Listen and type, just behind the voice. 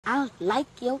I like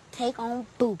your take on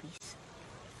boobies.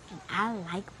 And I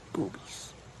like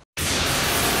boobies.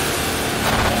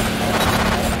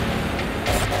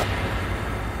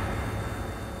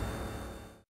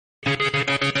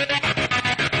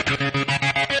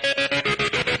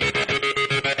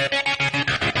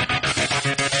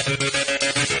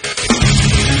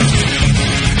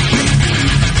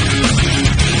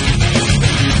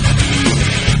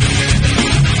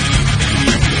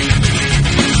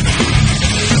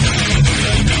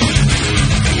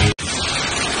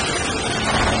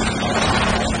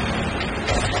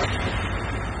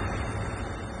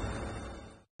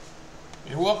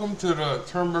 Welcome to the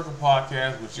Turnbuckle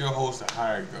Podcast with your host, The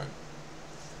Hired Gun.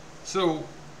 So,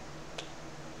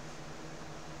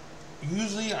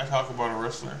 usually I talk about a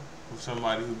wrestler with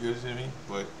somebody who gives it to me,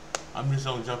 but I'm just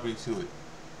gonna jump into it.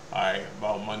 Alright,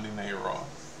 about Monday Night Raw.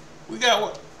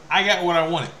 I got what I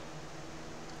wanted.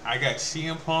 I got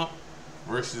CM Punk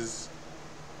versus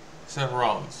Seth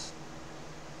Rollins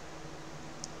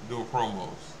doing promos.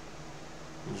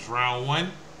 It was round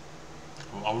one.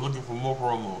 I'm looking for more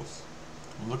promos.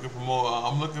 I'm looking for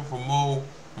more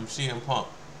from CM Punk.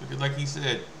 Because like he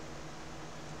said,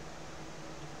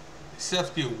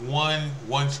 Seth get one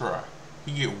try.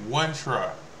 He get one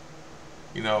try,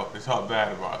 to talk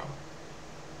bad about him.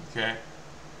 Okay?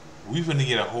 We finna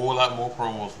get a whole lot more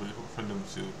promos from them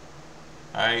two.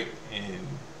 Alright? And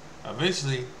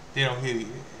eventually they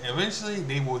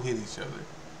will hit each other.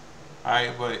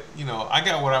 Alright, but I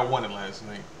got what I wanted last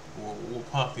night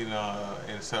with Punk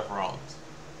and Seth Rollins.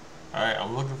 Alright,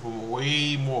 I'm looking for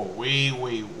way more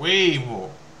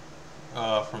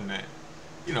from that.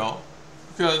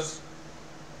 Because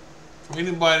for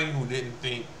anybody who didn't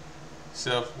think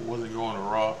Seth wasn't going to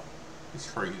Raw,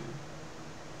 it's crazy.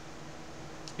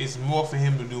 It's more for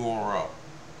him to do on Raw.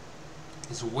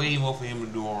 It's way more for him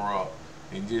to do on Raw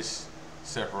than just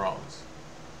Seth Rollins.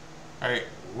 Alright,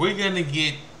 we're gonna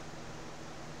get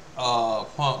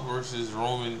Punk versus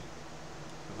Roman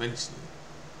eventually.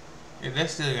 And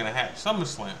that's still gonna happen.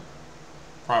 SummerSlam,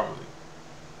 probably.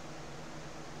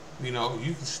 You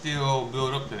can still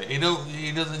build up to that. It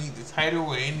doesn't need the title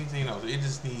or anything else. It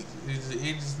just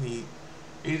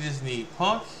need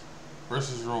Punk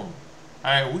versus Roman.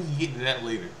 Alright, we can get to that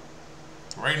later.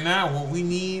 Right now, what we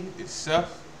need is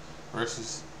Seth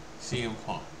versus CM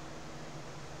Punk.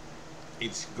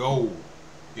 It's gold.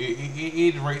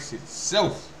 It writes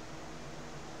itself.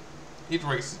 It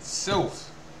writes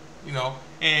itself.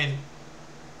 And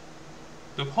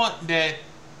the punt that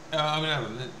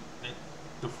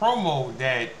the promo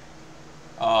that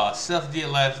Seth did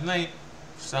last night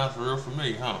sounds real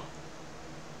familiar, huh?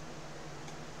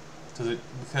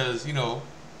 Because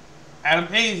Adam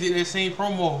Page did that same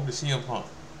promo to CM Punk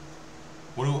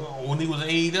when he was in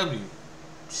AEW,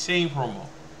 same promo.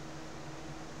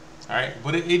 All right,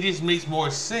 but it just makes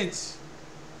more sense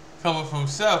coming from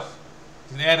Seth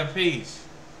than Adam Page.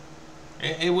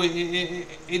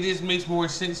 It just makes more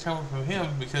sense coming from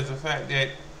him because of the fact that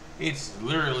it's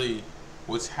literally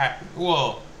what's happening.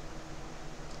 Well,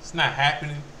 it's not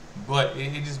happening, but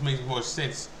it just makes more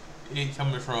sense it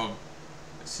coming from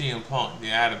CM Punk than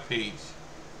Adam Page.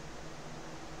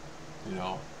 And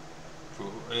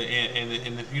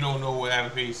if you don't know what Adam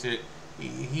Page said,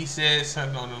 he said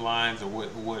something on the lines of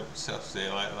what Seth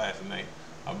said last night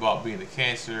about being a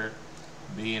cancer,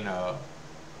 being a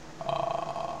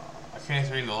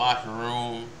cancer in the locker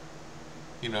room,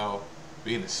 being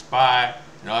a spy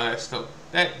and all that stuff.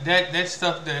 That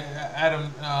stuff that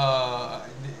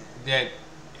that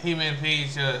Heyman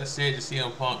Page said to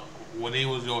CM Punk when they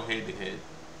was going head to head.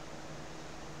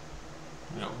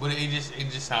 But it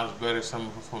just sounds better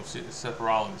from Seth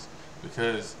Rollins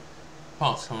because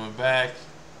Punk's coming back.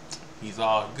 He's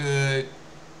all good.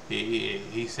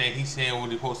 He's saying what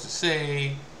he's supposed to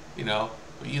say. But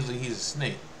usually he's a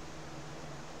snake.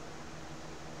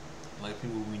 Like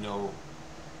people we know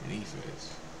in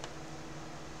E-Feds.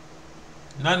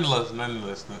 Nonetheless,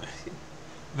 let's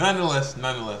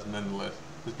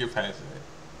get past that.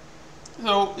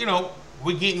 So,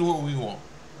 we're getting what we want.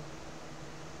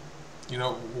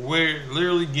 We're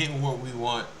literally getting what we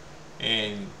want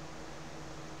and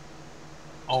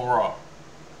on Raw.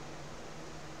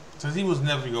 Because he was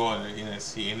never going to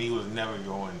NXT and he was never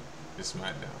going to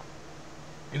SmackDown.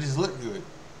 It just looked good.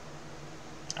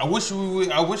 I wish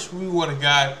we would have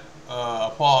got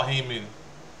Paul Heyman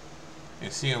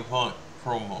and CM Punk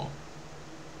promo.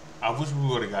 I wish we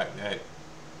would have got that.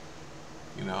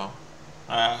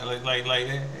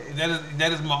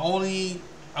 That is my only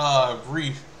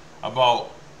brief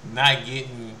about not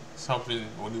getting something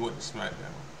when he went to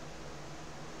SmackDown.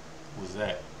 Was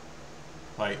that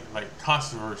like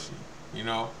controversy? You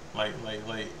know, like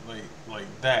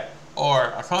that, or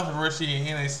a controversy in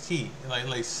NXT,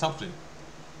 like something.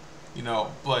 You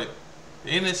know, but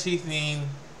the NXT theme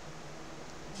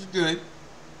was good.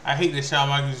 I hate that Shawn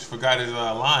Michaels just forgot his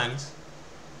lines.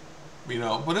 You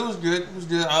know, but it was good. It was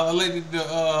good. I liked the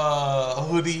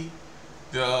hoodie,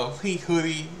 the pink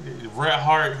hoodie, the red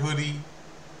heart hoodie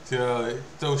to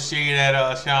throw shade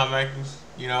at Shawn Michaels.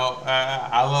 You know,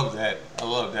 I love that. I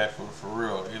love that for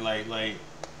real. And like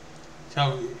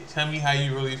tell me how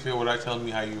you really feel without telling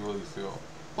me how you really feel.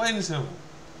 Plain and simple.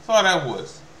 That's all that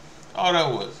was. All that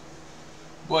was.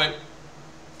 But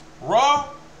Raw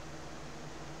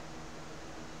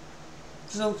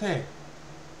is okay.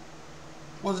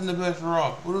 Wasn't the best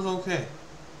Raw, but it was okay.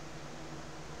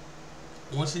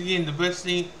 Once again, the best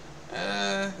thing.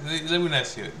 Let me not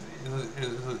say it.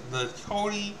 The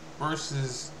Cody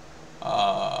versus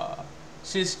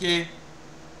Shinsuke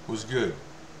was good.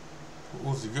 It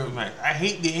was a good match. I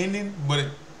hate the ending, but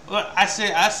I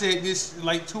said this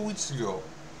like 2 weeks ago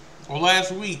or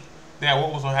last week that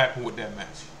what was gonna happen with that match.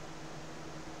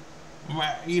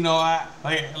 You know,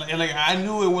 I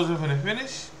knew it wasn't gonna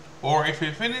finish, or if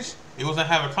it finished, it was gonna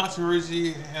have a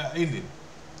controversy ending,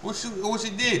 which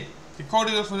it did.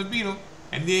 Cody was gonna beat him,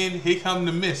 and then here come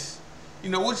the miss. You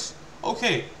know, which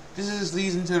okay, this just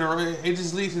leads into it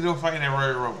just leads to them fighting at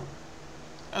Royal Rumble.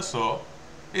 That's all.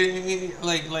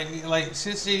 Like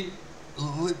since they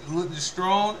looked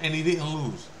strong and he didn't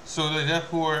lose, so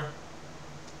therefore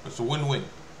it's a win-win.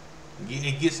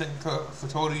 It gives something for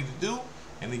Cody to do,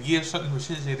 and it gives something for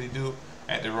Shinsuke to do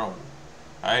at the Rumble.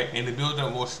 Alright, and to build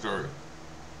up more story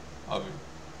of it.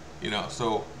 You know,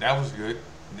 so that was good.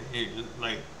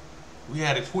 Like, we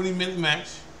had a 20-minute match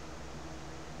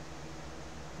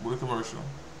with a commercial.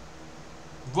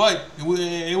 But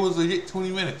it was legit 20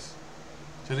 minutes.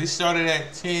 So they started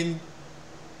at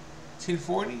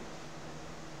 10:40,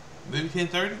 maybe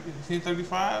 10:30,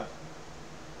 10:35.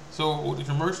 So with the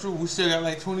commercial, we still got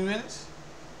like 20 minutes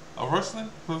of wrestling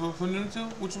for them two,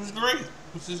 which was great.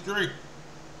 Which is great.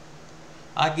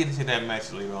 I'll get into that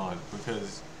match later on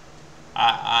because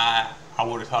I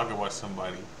want to talk about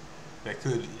somebody that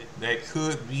could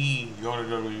be going to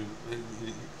WWE,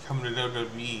 coming to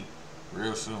WWE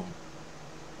real soon.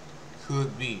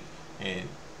 Could be, and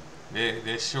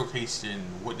they're showcasing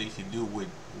what they can do with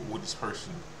this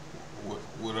person, with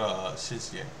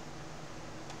Shinsuke.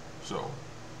 So,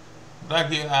 but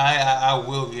I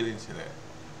will get into that.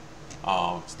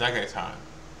 So I got time.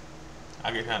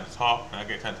 I get time to talk, and I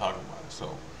get time to talk about it.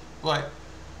 So, but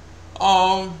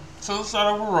so let's start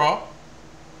off with Raw.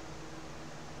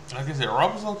 Like I said,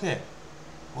 Raw was okay. It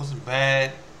wasn't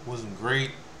bad. It wasn't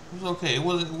great. It was okay. It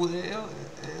was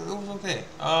okay.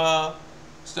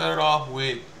 Started off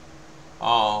with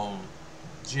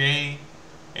Jay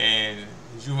and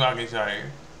Drew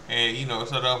McIntyre, and you know,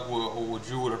 started off with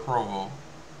Drew with a promo.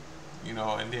 You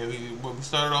know, and then we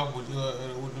started off with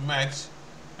the match,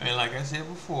 and like I said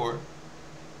before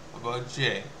about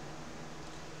Jay,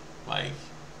 like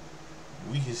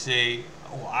we can say,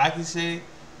 I can say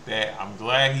that I'm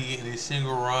glad he getting his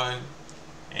single run,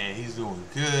 and he's doing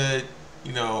good.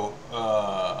 You know,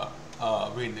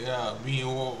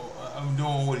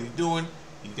 doing what he's doing.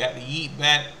 He got the yeet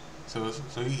back, so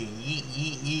he can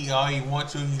eat all he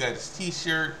wants to. He got his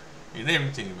T-shirt and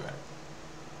everything back.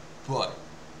 But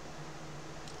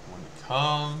when it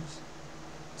comes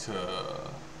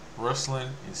to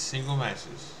wrestling in single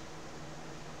matches,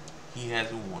 he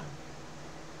hasn't won.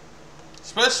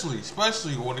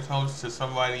 Especially when it comes to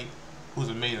somebody who's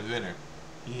a main eventer,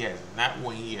 he has not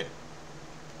won yet.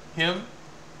 Him,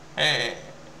 if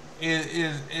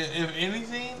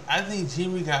anything, I think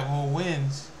Jimmy got more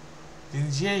wins than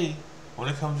Jay when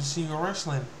it comes to single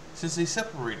wrestling since they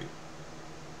separated.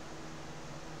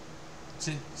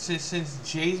 Since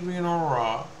Jay's been on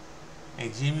Raw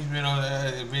and Jimmy's been on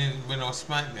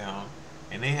SmackDown,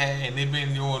 and they've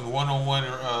been doing one-on-one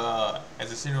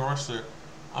as a single wrestler,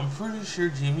 I'm pretty sure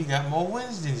Jimmy got more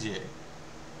wins than Jay.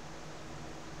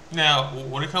 Now,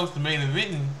 when it comes to main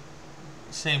eventing,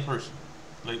 same person,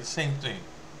 like the same thing.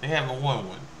 They haven't won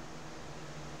one.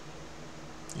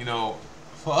 You know,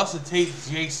 for us to take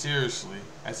Jay seriously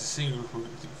as a single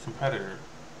competitor,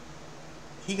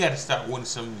 he got to start winning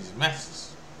some of these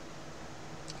matches.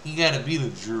 He got to beat a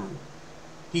Drew.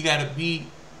 He got to beat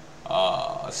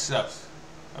a Seth.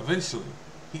 Eventually,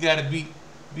 he got to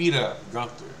beat a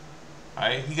Gunther. All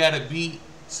right, he got to beat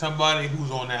somebody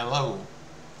who's on that level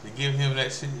to give him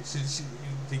that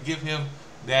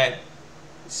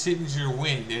signature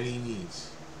win that he needs,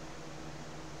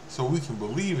 so we can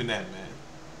believe in that man.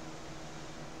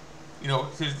 You know,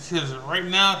 because right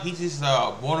now he's just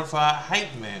a bona fide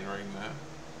hype man right now.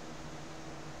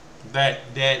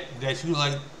 That you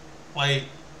like,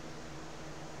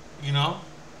 you know,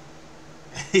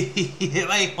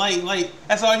 like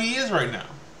that's all he is right now.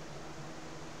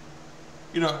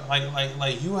 You know,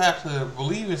 like you have to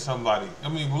believe in somebody. I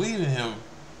mean, believe in him,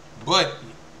 but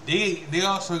they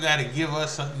also got to give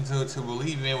us something to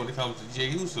believe in when it comes to Jey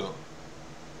Uso.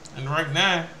 And right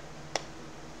now,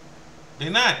 they're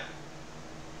not,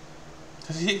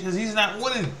 cause he's not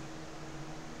winning.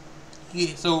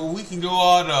 So we can go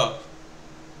all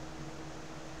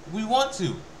we want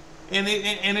to, and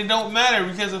it don't matter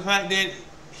because of the fact that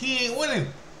he ain't winning.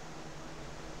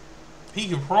 He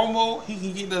can promo, he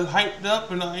can get us hyped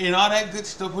up and all that good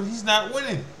stuff, but he's not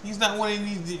winning. He's not winning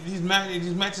these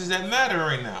matches that matter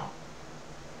right now.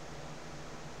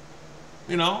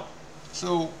 You know,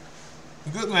 so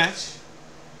good match.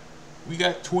 We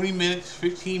got 20 minutes,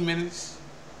 15 minutes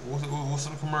with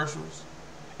some commercials,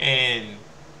 and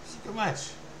it's a good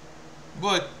match.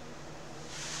 But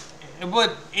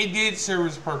it did serve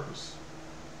its purpose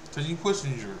because you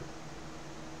pushing Drew.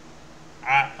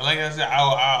 Like I said,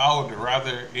 I would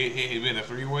rather it had been a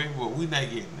 3-way, but we're not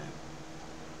getting that.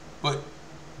 But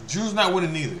Drew's not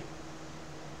winning either.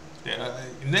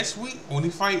 Next week when he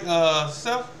fight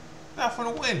Seth, not for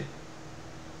the win.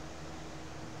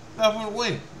 Not for the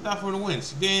win. Not for the win.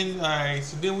 So then, all right.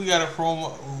 So then we got a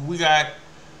promo. We got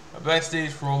a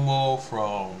backstage promo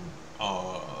from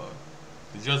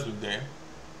the Judgment Day,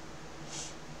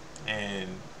 and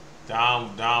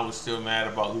Dom was still mad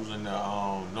about losing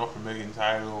the North American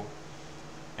title,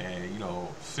 and you know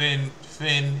Finn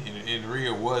and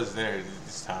Rhea was there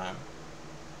this time.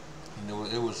 You know,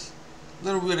 it was a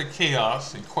little bit of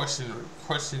chaos and question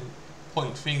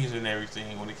pointing fingers and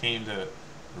everything when it came to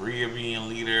Rhea being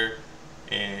leader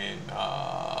and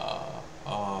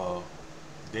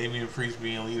Damian Priest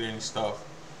being leader and stuff,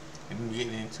 and then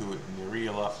getting into it, and then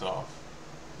Rhea left off.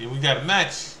 Then we got a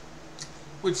match,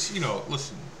 which, you know,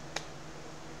 listen,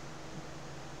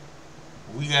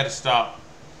 we got to stop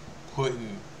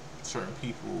putting certain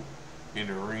people in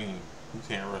the ring who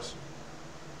can't wrestle.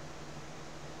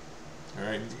 All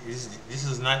right, this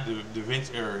is not the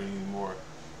Vince era anymore.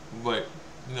 But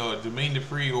you know, Jermaine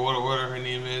Dupri or whatever her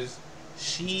name is,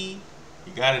 you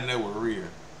got to know with Rhea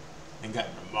and got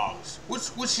demolished,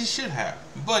 which she should have.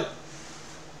 But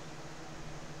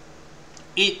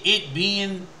it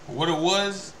being what it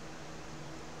was,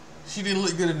 she didn't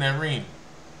look good in that ring.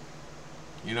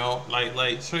 You know,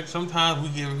 like sometimes we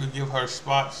give her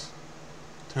spots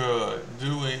to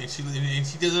do it, and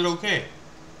she does it okay.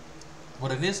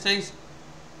 But in this case,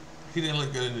 she didn't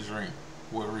look good in this ring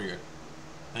with Rhea.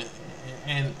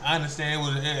 And I understand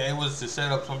it was to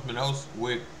set up something else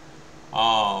with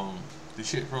the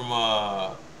shit from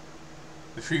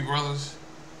the Tree Brothers,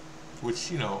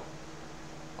 which, you know,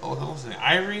 what was her name?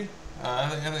 Ivory? I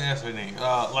think that's her name.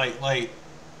 Like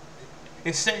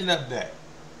it's setting up that.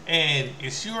 And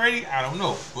is she ready? I don't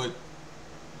know, but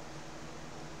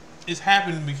it's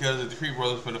happening because the Tree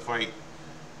Brothers for the fight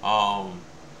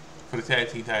for the tag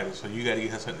team titles. So you got to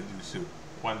get her something to do too.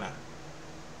 Why not?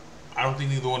 I don't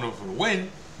think neither one of them will win,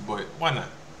 but why not?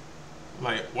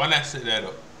 Like, why not set that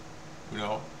up? You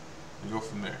know, and go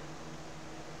from there.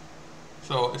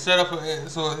 So it set up.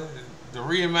 So the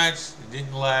Rhea match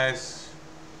didn't last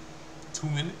 2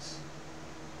 minutes.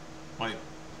 Like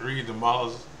Rhea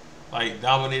demolished, like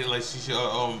dominated, like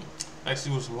she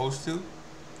was supposed to.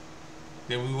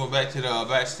 Then we went back to the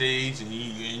backstage, and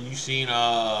you seen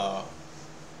what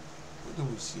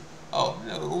did we see? Oh,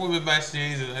 we went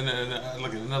backstage and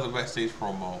look at another backstage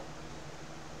promo.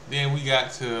 Then we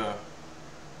got to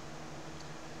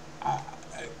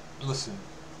listen.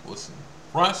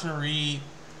 Bronson Reed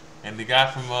and the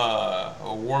guy from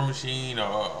a War Machine,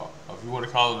 or if you want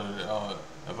to call it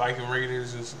the Viking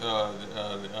Raiders, and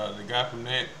the guy from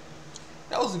that.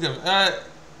 That was a good. I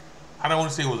don't want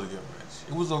to say it was a good match.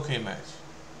 It was an okay match.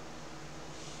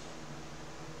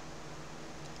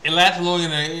 It lasted longer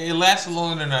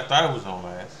than I thought it was gonna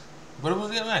last, but it was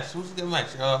a good match. It was a good match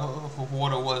for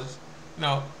what it was. You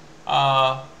know,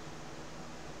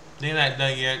 they're not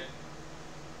done yet.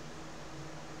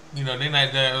 You know, they're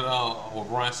not done with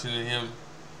Bronson and him,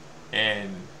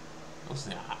 and what's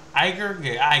his name? Iger?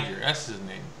 Yeah, Iger. That's his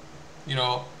name. You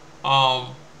know,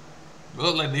 it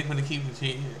looked like they finna keep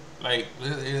continuing. Like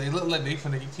it looked like they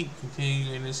finna keep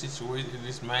continuing in this situation, in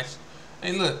this match.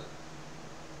 And look.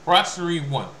 Bronson Reed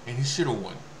won, and he should have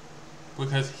won,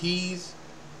 because he's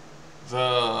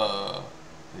the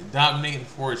dominating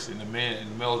force in the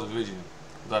male division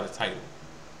without a title.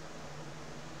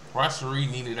 Ross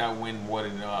Reed needed that win more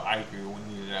than Iker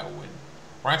needed that win.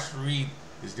 Ross Reed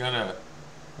is gonna,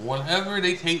 whenever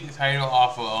they take the title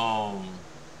off of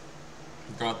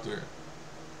Gunther,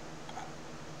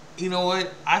 you know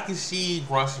what? I can see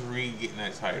Ross Reed getting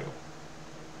that title.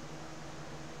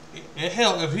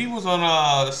 Hell, if he was on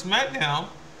SmackDown,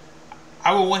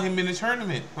 I would want him in the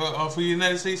tournament for the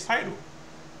United States title,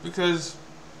 because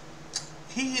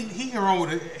he can run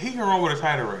with a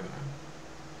title right now.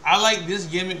 I like this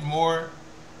gimmick more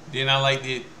than I like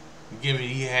the gimmick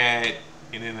he had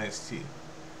in NXT.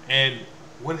 And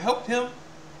what helped him,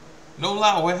 no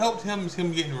lie, what helped him is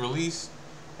him getting released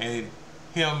and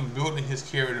him building his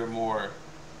character more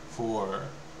for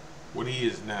what he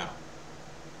is now.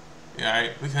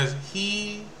 Right? Because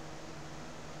he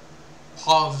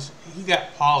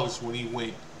got polished when he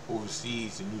went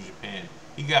overseas to New Japan.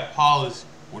 He got polished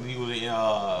when he was in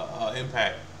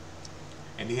Impact,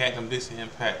 and he had them distant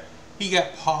Impact. He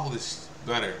got polished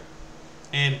better,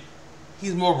 and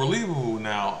he's more believable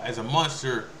now as a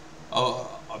monster, a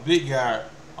big guy,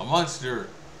 a monster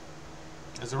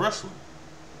as a wrestler.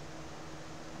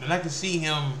 And I can see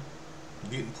him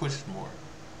getting pushed more.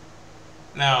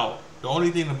 Now, the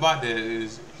only thing about that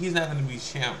is he's not going to be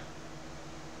champ.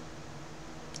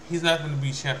 He's not going to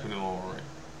be champ in the long run.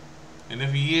 And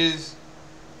if he is,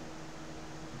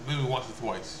 maybe once or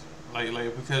twice. Like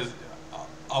because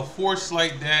a force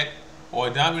like that or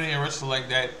a dominating wrestler like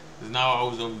that is not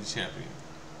always going to be champion.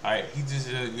 Alright, he's just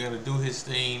going to do his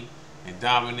thing and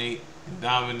dominate, and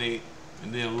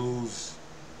then lose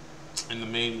in the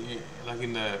main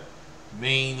event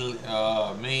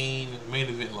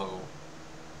level.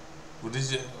 But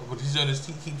he's going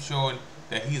to keep showing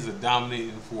that he's a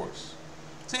dominating force.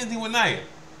 Same thing with Nia.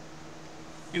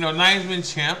 You know, Nia's been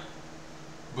champ,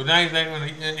 but Nia's not going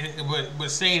to.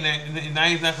 But saying that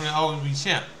Nia's not going to always be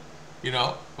champ. You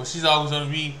know, but she's always going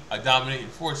to be a dominating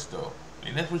force, though,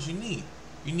 and that's what you need.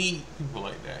 You need people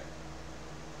like that.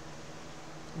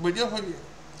 But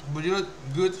you're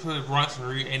good for Bronson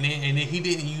Reed, and then he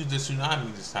didn't use the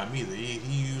tsunami this time either. He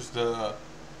used the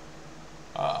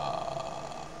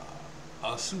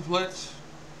a suplex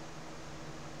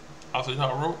off the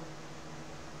top rope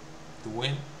to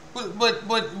win. But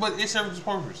it serves its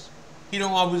purpose. He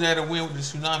don't always have to win with the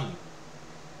tsunami.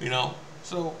 You know?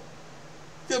 So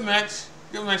good match.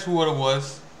 Good match for what it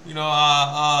was. You know,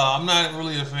 I'm not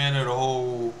really a fan of the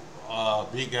whole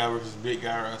big guy versus big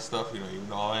guy stuff, you know, even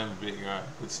though I am a big guy,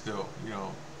 but still, you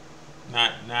know,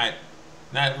 not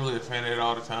really a fan of it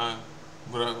all the time.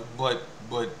 But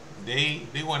they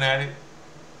went at it.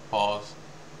 Pause.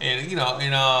 And you know,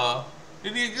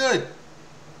 it did good.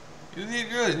 It did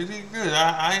good.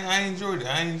 I enjoyed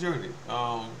it.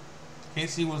 Can't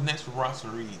see what's next for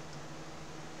Bronson Reed.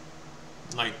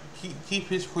 Like keep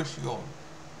his push going.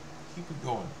 Keep it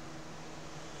going.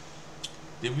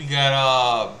 Then we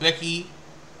got Becky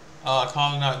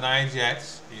calling out Nia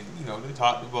Jax, and you know they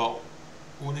talked about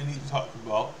what they need to talk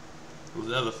about. It was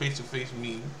another face-to-face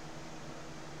meeting.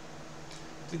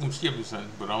 I think I'm skipping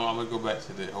something, but I'm gonna go back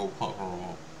to the whole Punk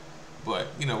promo. But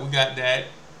you know we got that.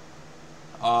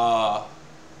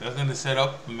 That's gonna set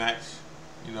up a match.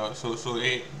 You know,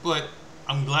 but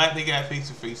I'm glad they got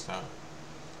face-to-face time.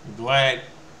 I'm glad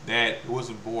that it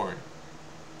wasn't boring.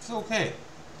 It's okay.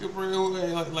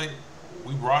 Like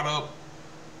we brought up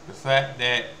the fact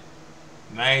that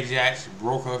Nia Jax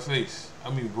broke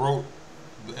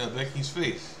Becky's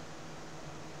face.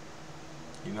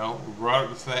 You know, we brought up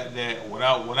the fact that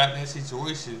without that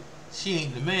situation, she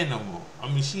ain't the man no more. I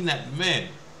mean, she not the man.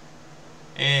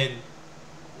 And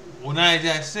what Nia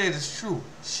Jax said is true.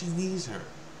 She needs her.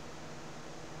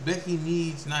 Becky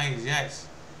needs Nia Jax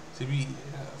to be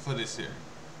for this here.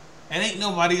 And ain't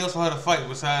nobody else for her to fight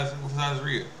besides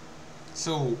Rhea.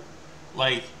 So,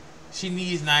 like, she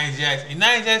needs Nia Jax, and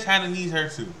Nia Jax kind of needs her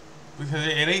too, because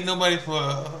it ain't nobody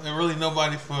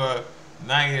for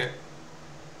Nia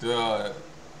to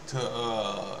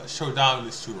show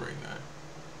dominance to right now.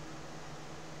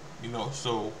 You know,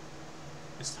 so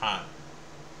it's time.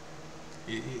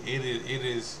 It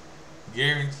is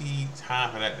guaranteed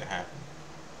time for that to happen.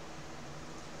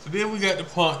 So then we got the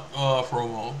Punk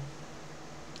promo,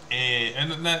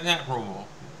 and not promo.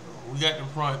 We got the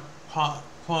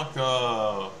Punk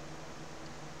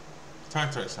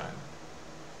contract signing.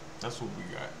 That's what we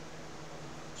got.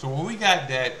 So when we got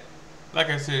that, like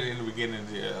I said in the beginning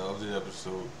of the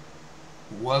episode,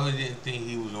 whoever didn't think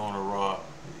he was on a Raw,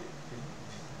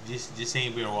 just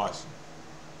ain't been watching.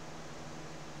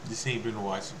 Just ain't been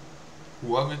watching.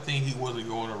 Whoever think he wasn't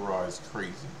going to Raw is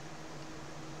crazy.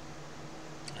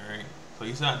 Alright? So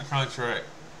he signed the contract.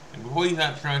 And before he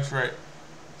signed the contract,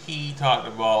 he talked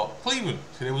about Cleveland.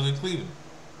 So they was in Cleveland,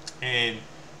 and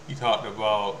he talked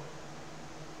about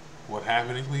what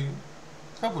happened in Cleveland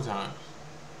a couple times.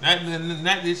 Not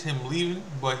just him leaving,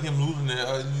 but him losing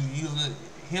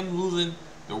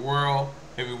the world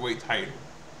heavyweight title.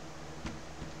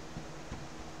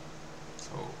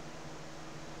 So,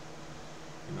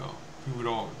 people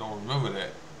don't remember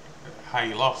that, how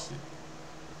he lost it.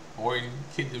 Orton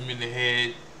kicked him in the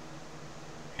head,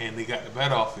 and they got the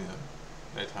bet off him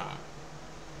that time.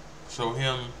 So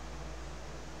him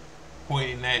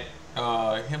pointing at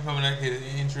him coming at his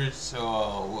entrance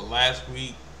last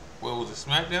week, what was it,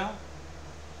 SmackDown?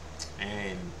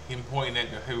 And him pointing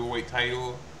at the heavyweight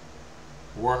title,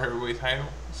 World Heavyweight title.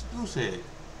 Who said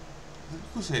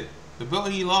the belt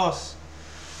he lost,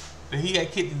 that he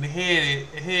got kicked in the head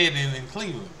in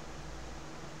Cleveland?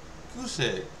 Who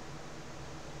said?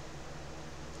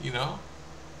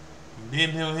 Then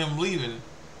him leaving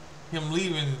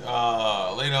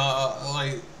later,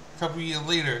 like a couple years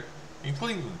later in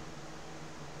Cleveland.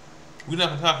 We're not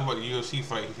gonna talk about the UFC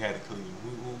fight he had in Cleveland.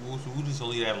 We'll just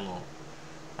leave that alone.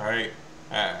 All right,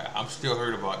 I'm still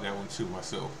hurt about that one too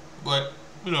myself. But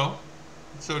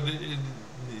so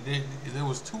there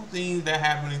was two things that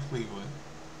happened in Cleveland,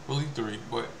 really three,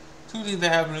 but two things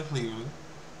that happened in Cleveland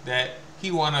that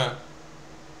he wanna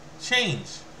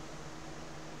change.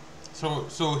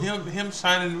 So him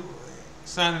signing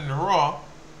the Raw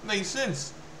makes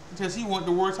sense because he want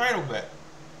the world title back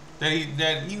that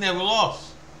he never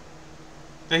lost,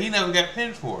 that he never got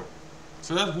pinned for.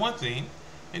 So that's one thing.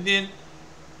 And then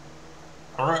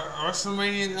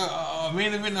WrestleMania,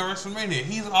 main event of WrestleMania,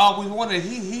 he's always wanted.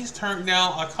 He's turned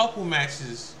down a couple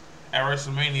matches at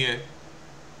WrestleMania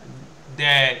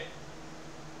that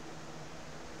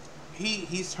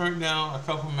he's turned down a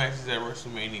couple matches at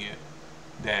WrestleMania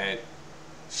that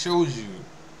shows you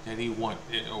that he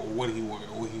wanted what he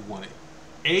wanted.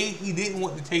 He didn't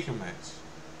want the Taker match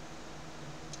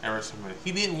at WrestleMania.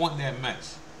 He didn't want that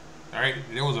match. All right,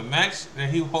 there was a match that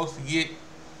he was supposed to get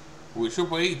with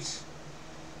Triple H.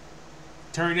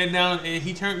 Turned that down, and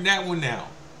he turned that one down.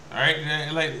 All right,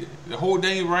 and like the whole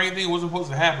Daniel Bryan thing wasn't supposed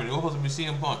to happen. It was supposed to be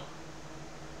CM Punk.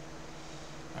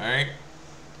 All right,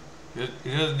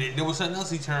 there was something else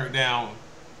he turned down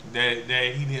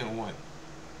that he didn't want.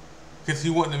 Because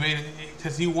he wanted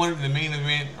the main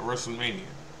event of WrestleMania.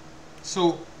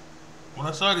 So when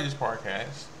I started this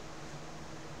podcast,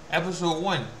 episode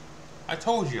 1, I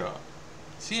told y'all,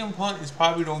 CM Punk is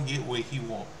probably gonna get what he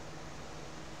wants.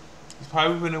 He's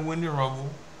probably gonna win the Rumble,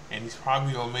 and he's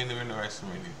probably gonna main event of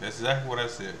WrestleMania. That's exactly what I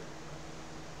said.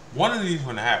 One of these is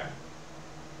gonna happen.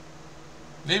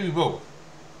 Maybe both.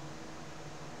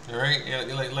 All right,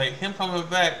 like him coming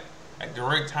back at the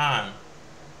right time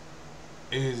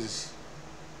is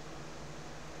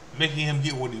making him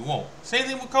get what he wants. Same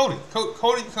thing with Cody.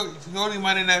 Cody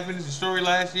might have not finished the story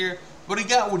last year, but he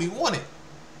got what he wanted.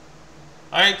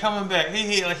 All right, coming back.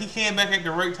 He came back at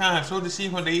the right time. So did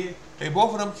CM Punk. They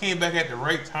both of them came back at the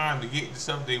right time to get the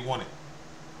stuff they wanted.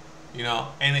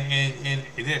 And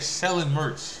they're selling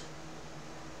merch,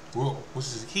 which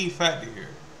is a key factor here.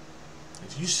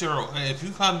 If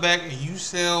you come back and you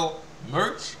sell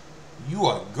merch, you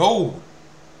are gold.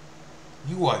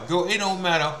 You are gold. It don't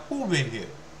matter who been here.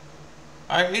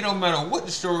 Alright, it don't matter what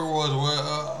the story was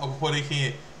before they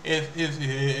came.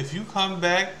 If you come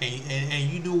back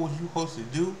and you do what you're supposed to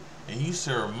do, and you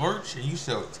sell merch and you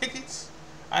sell tickets,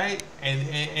 alright,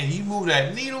 and you move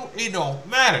that needle, it don't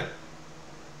matter.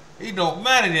 It don't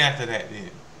matter after that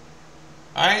then.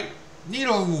 Alright?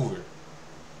 Needle mover.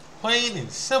 Plain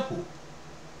and simple.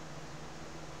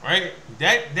 Right?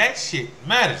 That shit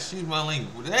matters. Excuse my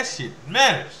language. That shit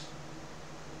matters.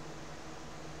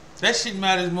 That shit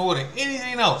matters more than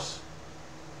anything else.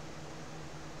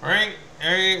 Right?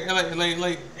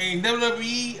 Like in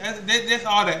WWE, that's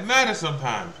all that matters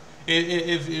sometimes.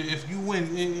 If you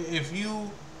win, if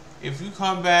you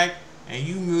come back and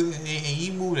you move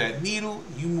that needle,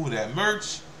 you move that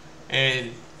merch,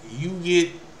 and you get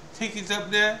tickets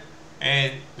up there,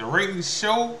 and the ratings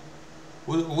show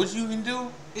what you can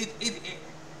do, it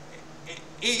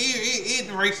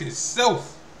rates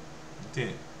itself.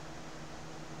 Then.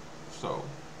 So,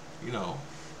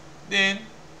 then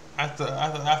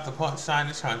after Punk signed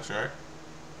his contract,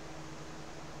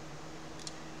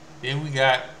 then we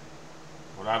got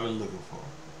what I've been looking for.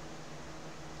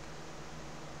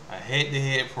 A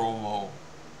head-to-head promo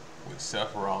with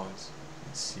Seth Rollins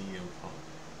and CM Punk.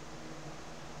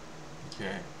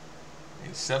 Okay.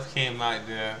 And Seth came out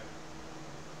there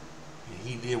and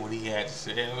he did what he had to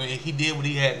say. I mean, he did what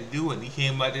he had to do, and he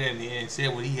came out there and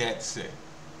said what he had to say.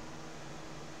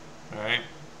 Alright?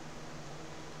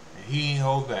 And he ain't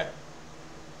hold back.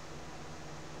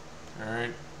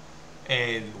 Alright?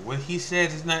 And what he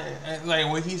said is not like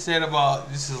what he said about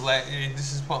this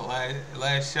is Punk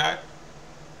last shot.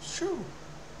 It's true.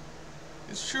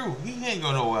 It's true. He ain't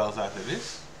going nowhere else after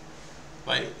this.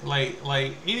 Like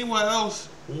anyone else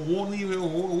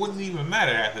wouldn't even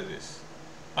matter after this.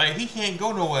 Like he can't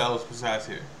go nowhere else besides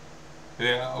here.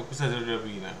 Yeah, besides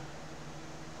WWE now.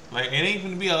 Like it ain't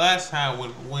gonna be a last time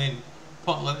when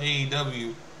Punk left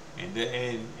AEW and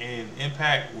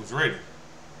Impact was ready.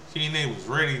 TNA was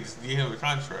ready to give him the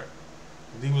contract.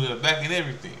 He was in the back and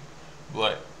everything.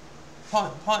 But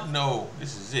Punk know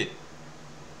this is it.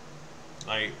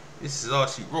 Like this is all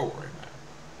she wrote right now.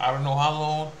 I don't know how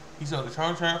long he's on the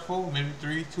contract for,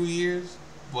 maybe 2 years,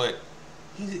 but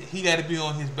he got to be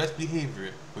on his best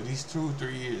behavior for these 2 or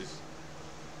 3 years,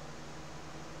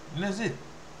 and that's it.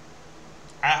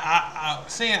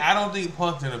 I don't think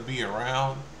Punk's gonna be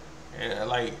around,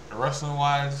 like wrestling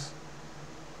wise,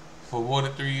 for more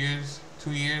than 3 years,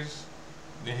 2 years.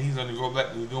 Then he's gonna go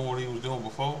back to doing what he was doing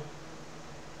before.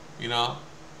 You know,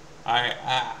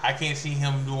 I can't see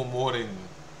him doing more than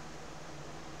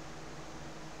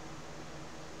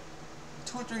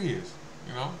 2 or 3 years.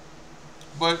 You know,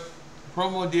 but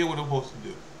promo did what it was supposed to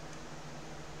do.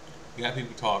 You got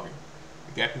people talking,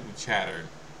 you got people chattering,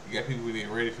 you got people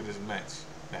getting ready for this match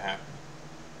to happen.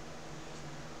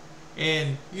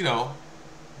 And you know,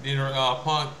 then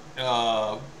Punk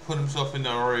put himself in the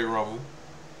Royal Rumble,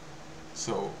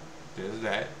 so there's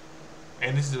that.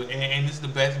 And this is the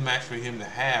best match for him to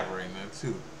have right now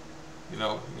too. You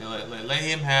know, let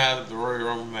him have the Royal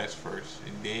Rumble match first,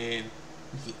 and then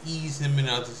we can ease him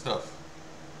into other stuff.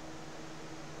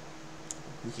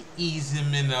 We can ease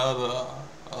him into other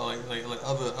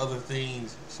other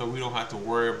things, so we don't have to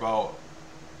worry about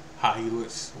how he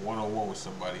looks one-on-one with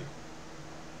somebody.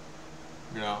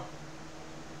 You know,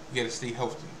 you gotta stay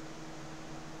healthy.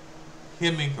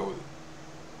 Him and Cody.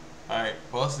 All right,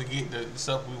 for us to get the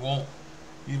stuff we want,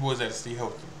 these boys have to stay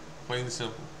healthy. Plain and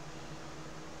simple.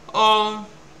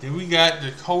 Then we got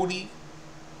the Cody.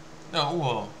 No,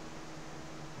 well,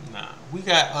 nah. We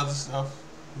got other stuff.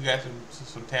 We got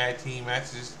some tag team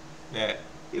matches that,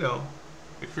 you know,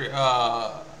 we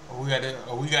got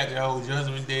the whole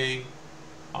Judgment Day,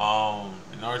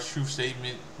 and our truth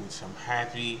statement, which I'm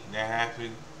happy that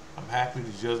happened. I'm happy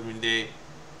the Judgment Day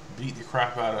beat the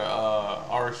crap out of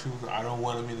our truth. I don't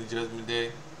want him in the Judgment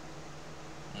Day.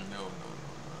 No.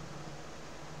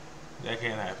 That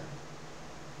can't happen.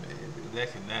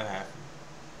 That cannot happen.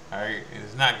 Alright, and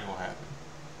it's not gonna happen.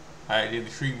 Alright, then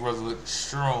the Creed brothers looked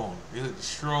strong. They looked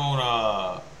strong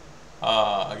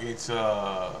against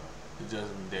the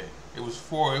Judgment Day. It was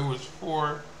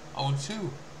 4-2.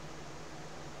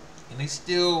 And they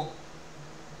still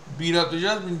beat up the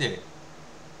Judgment Day.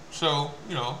 So,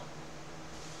 you know,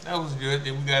 that was good.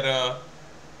 Then we got a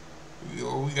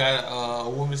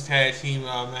women's tag team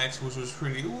match, which was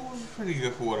pretty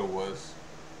good for what it was.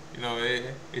 You know,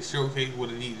 it showcased what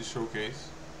it needed to showcase.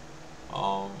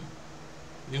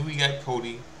 Then we got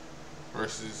Cody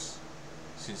versus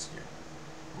Shinsuke.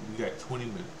 We got 20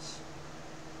 minutes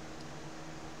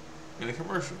in a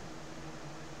commercial,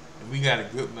 and we got a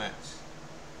good match.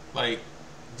 Like,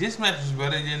 this match was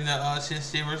better than the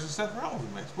Shinsuke versus Seth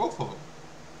Rollins match, both of them,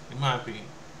 in my opinion.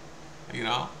 You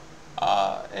know,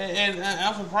 and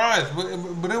I'm surprised,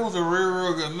 but it was a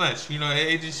real good match. You know,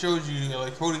 it just shows you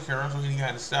like Cody can wrestle any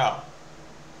kind of style.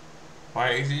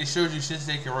 Right? It shows you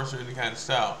Shinsuke can wrestle any kind of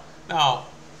style. Now,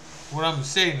 what I'm gonna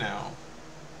say now,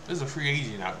 there's a free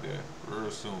agent out there real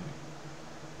soon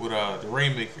with the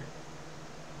Rainmaker,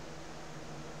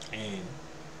 and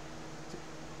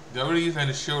WWE's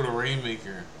gonna show the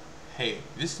Rainmaker, hey,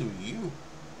 this should be you.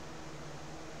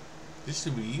 This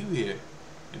should be you here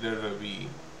in WWE.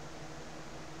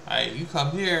 Alright, you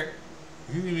come here,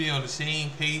 you can be on the same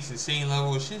pace and same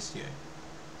level as Shinsuke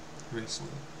eventually.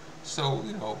 So,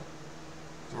 you know,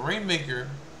 the Rainmaker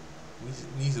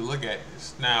needs to look at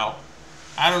this. Now,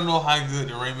 I don't know how good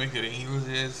the Rainmaker the Eagles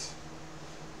is,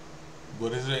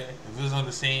 but if it's on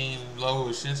the same level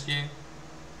as Shinsuke,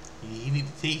 he need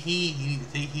to take heed. He need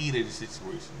to take heed of the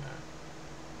situation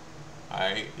now.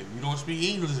 Alright, if you don't speak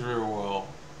English very well,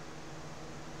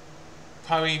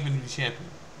 probably ain't gonna be champion.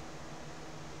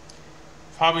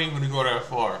 Probably ain't gonna go that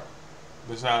far,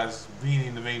 besides being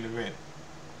in the main event.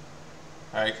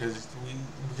 Alright,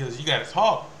 because you gotta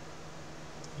talk.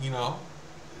 You know,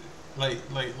 like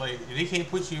they can't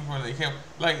put you in front of the camera.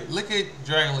 Like, look at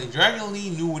Dragon Lee. Dragon Lee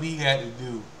knew what he had to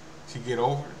do to get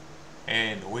over,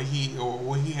 and what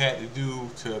he had to do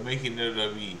to make it in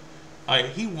WWE. Like,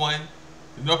 he won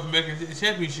the North American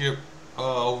Championship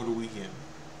over the weekend.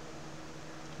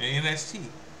 in NXT.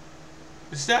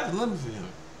 The sky's the limit for him.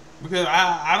 Because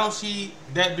I don't see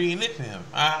that being it for him.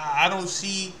 I don't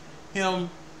see him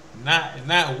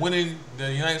not winning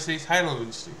the United States title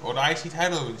eventually or the IC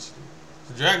title eventually.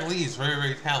 So Dragon Lee is very,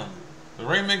 very talented. The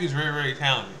Rainmaker is very, very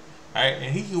talented. Alright,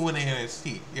 and he can win the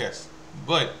NXT, yes.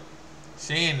 But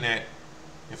saying that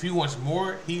if he wants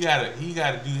more, he gotta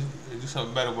do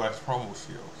something better with his promo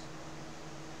skills.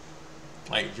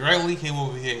 Like Dragon Lee came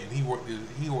over here and he worked his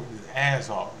ass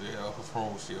off for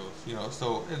promo skills,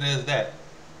 So there's that,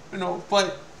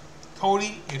 But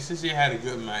Cody and Sissy had a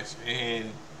good match,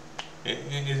 and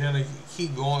it's gonna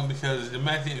keep going because the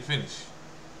match didn't finish.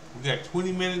 We got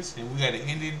 20 minutes and we got an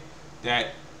ending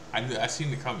that I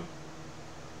seen it coming.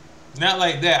 Not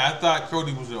like that. I thought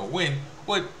Cody was gonna win,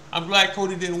 but I'm glad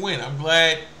Cody didn't win. I'm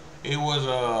glad it was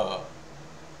a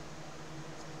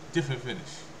different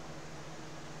finish.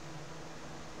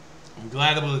 I'm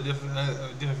glad it was a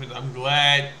different. I'm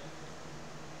glad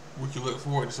we can look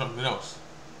forward to something else.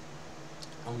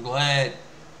 I'm glad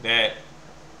that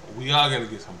we are gonna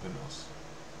get something else,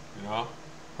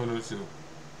 from them two,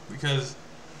 because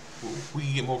we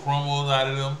can get more promos out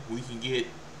of them. We can get,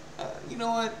 you know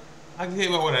what? I can hear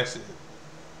about what I said.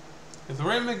 If the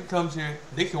Rainmaker comes here,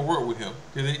 they can work with him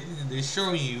because they're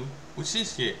showing you with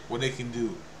Shinsuke what they can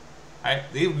do. Right?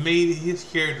 They've made his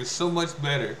character so much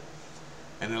better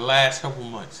in the last couple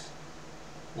months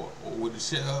with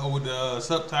the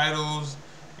subtitles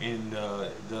and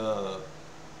the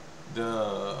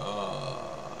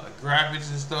graphics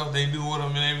and stuff they do with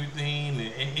him and everything,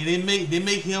 and they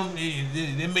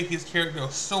make his character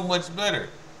so much better,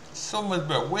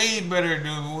 way better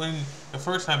than when the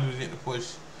first time he was getting the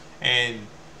push, and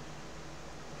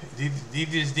they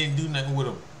just didn't do nothing with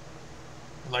him.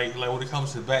 Like when it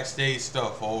comes to backstage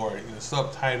stuff or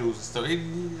subtitles and stuff,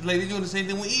 like they're doing the same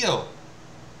thing with EO.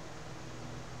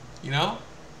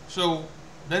 So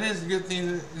that is a good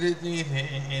thing.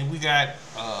 And we got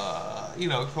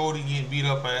Cody getting beat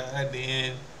up at the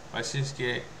end by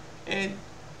Shinsuke, and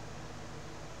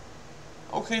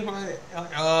okay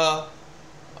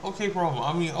promo.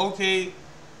 I mean, okay,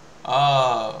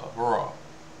 Raw.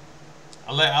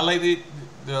 I liked it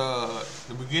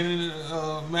the beginning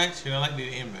of the match, and I liked the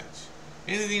end match.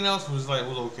 Anything else was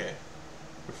okay.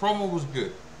 The promo was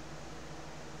good.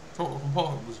 Promo from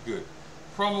Punk was good.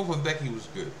 Promo from Becky was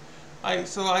good.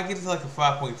 So I get it like a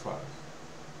 5.5.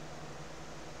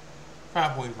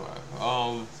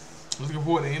 5.5. Looking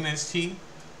forward to NXT.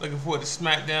 Looking forward to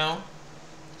SmackDown.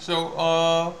 So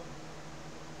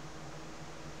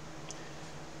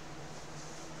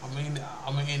I'm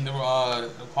gonna end the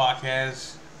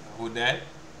podcast with that.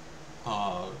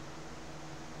 I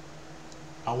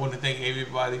want to thank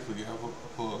everybody for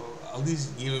at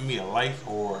least giving me a like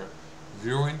or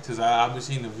viewing, because I've been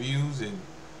seeing the views, and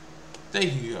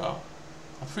thank you, y'all.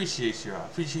 I appreciate y'all. I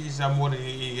appreciate y'all more than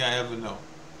y'all ever know.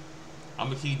 I'm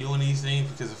gonna keep doing these things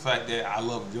because of the fact that I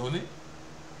love doing it,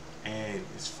 and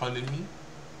it's fun to me,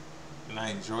 and I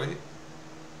enjoy it.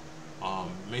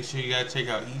 Make sure you guys check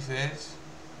out eFeds.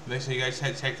 Make sure you guys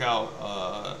check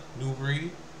out New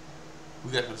Breed.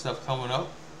 We got some stuff coming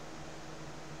up.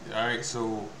 Alright,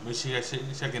 so make sure you guys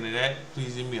check into that.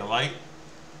 Please give me a like,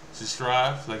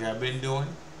 subscribe like I've been doing.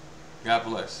 God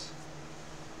bless.